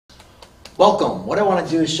Welcome. What I want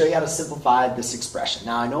to do is show you how to simplify this expression.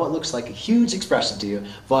 Now I know it looks like a huge expression to you,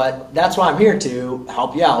 but that's why I'm here to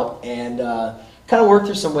help you out and kind of work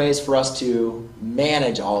through some ways for us to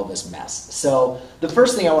manage all of this mess. So the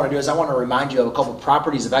first thing I want to do is I want to remind you of a couple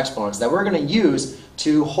properties of exponents that we're going to use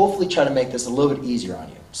to hopefully try to make this a little bit easier on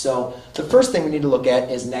you. So the first thing we need to look at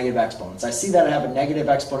is negative exponents. I see that I have a negative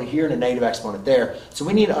exponent here and a negative exponent there, so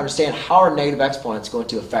we need to understand how our negative exponent is going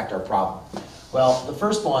to affect our problem. Well, the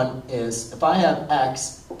first one is if I have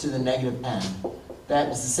x to the negative n, that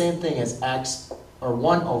is the same thing as x, or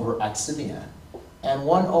 1 over x to the n. And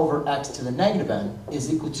 1 over x to the negative n is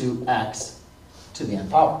equal to x to the n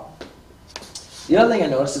power. The other thing I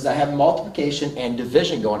notice is I have multiplication and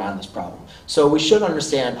division going on in this problem. So we should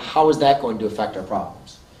understand how is that going to affect our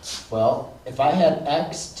problems. Well, if I had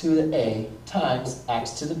x to the a times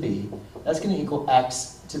x to the b, that's going to equal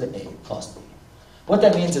x to the a plus b. What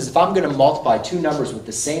that means is if I'm going to multiply two numbers with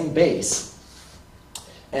the same base,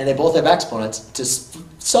 and they both have exponents, to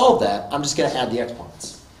solve that, I'm just going to add the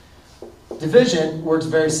exponents. Division works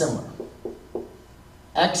very similar.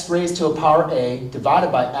 X raised to a power a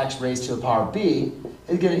divided by x raised to a power b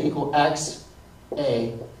is going to equal x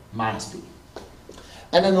a minus b.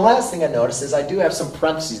 And then the last thing I notice is I do have some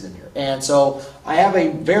parentheses in here. And so I have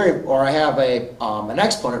a variable, or I have an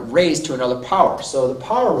exponent raised to another power. So the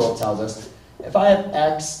power rule tells us if I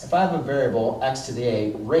have a variable x to the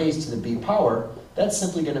a raised to the b power, that's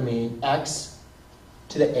simply going to mean x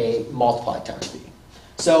to the a multiplied times b.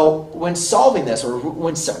 So when solving this, or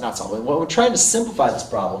when we're trying to simplify this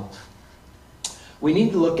problem, we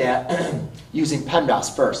need to look at using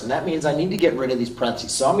PEMDAS first. And that means I need to get rid of these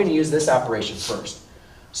parentheses. So I'm going to use this operation first.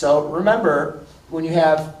 So remember, when you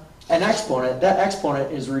have an exponent, that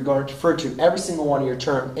exponent is referred to every single one of your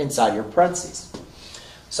terms inside your parentheses.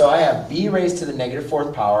 So I have b raised to the negative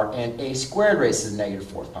fourth power and a squared raised to the negative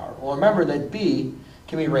fourth power. Well, remember that b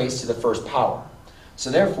can be raised to the first power.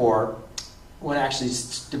 So therefore, when actually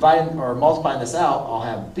dividing or multiplying this out, I'll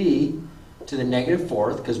have b to the negative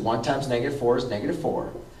fourth, because 1 times negative 4 is negative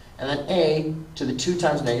 4. And then a to the 2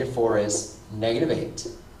 times negative 4 is negative 8,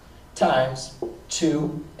 times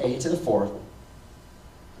 2a to the fourth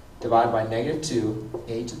divided by negative 2,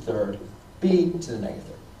 a to the third, b to the negative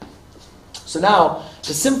third. So now,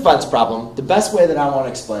 to simplify this problem, the best way that I want to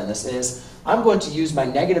explain this is I'm going to use my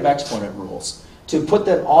negative exponent rules to put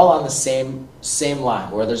them all on the same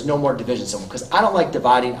line where there's no more division symbol, because I don't like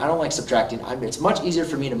dividing, I don't like subtracting. It's much easier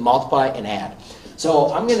for me to multiply and add.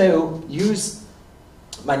 So I'm going to use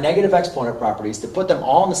my negative exponent properties to put them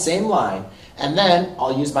all on the same line, and then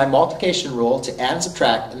I'll use my multiplication rule to add and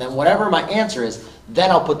subtract, and then whatever my answer is,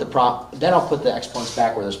 then I'll put the exponents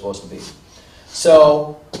back where they're supposed to be.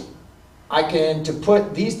 So to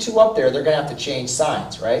put these two up there, they're going to have to change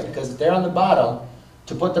signs, right? Because if they're on the bottom,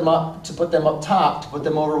 to put them up top, to put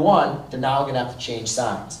them over 1, they're now going to have to change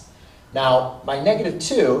signs. Now, my negative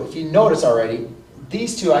 2, if you notice already,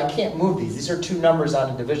 these two, I can't move these. These are two numbers on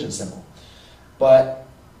a division symbol. But,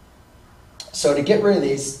 so to get rid of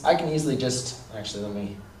these, I can easily just, I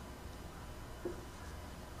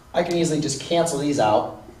can easily just cancel these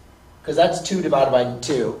out, because that's 2 divided by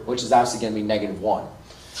 2, which is obviously going to be negative 1.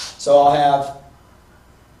 So I'll have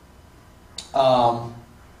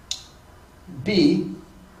b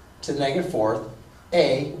to the negative fourth,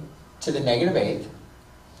 a to the negative eighth.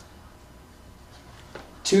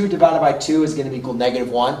 2 divided by 2 is going to equal negative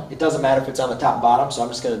 1. It doesn't matter if it's on the top and bottom, so I'm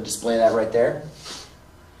just going to display that right there.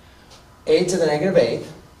 A to the negative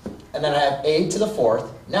eighth, and then I have a to the fourth.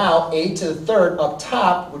 Now a to the third up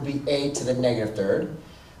top would be a to the negative third.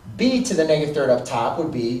 B to the negative third up top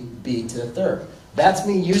would be b to the third. That's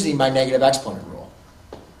me using my negative exponent rule.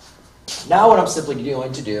 Now what I'm simply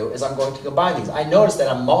going to do is I'm going to combine these. I notice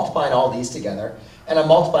that I'm multiplying all these together, and I'm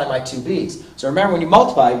multiplying my two b's. So remember, when you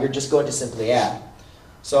multiply, you're just going to simply add.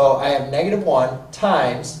 So I have negative 1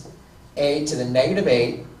 times a to the negative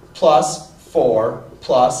 8 plus 4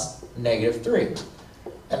 plus negative 3.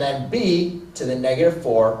 And then b to the negative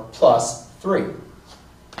 4 plus 3.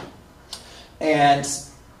 And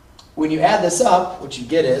when you add this up, what you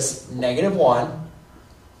get is negative 1,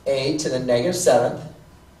 a to the negative 7th,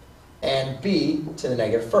 and b to the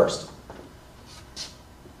negative 1st.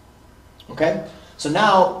 Okay? So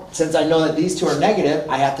now, since I know that these two are negative,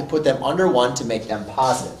 I have to put them under 1 to make them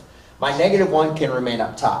positive. My negative 1 can remain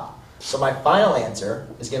up top. So my final answer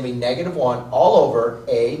is going to be negative 1 all over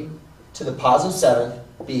a to the positive 7th,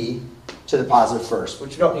 b to the positive 1st,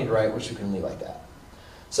 which you don't need to write, which you can leave like that.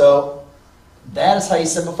 So that is how you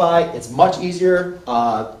simplify. It's much easier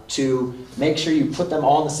to make sure you put them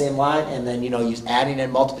all on the same line and then use adding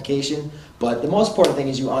and multiplication. But the most important thing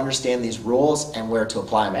is you understand these rules and where to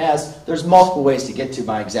apply them, as there's multiple ways to get to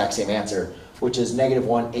my exact same answer, which is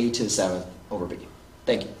 -1 a to the 7th over b.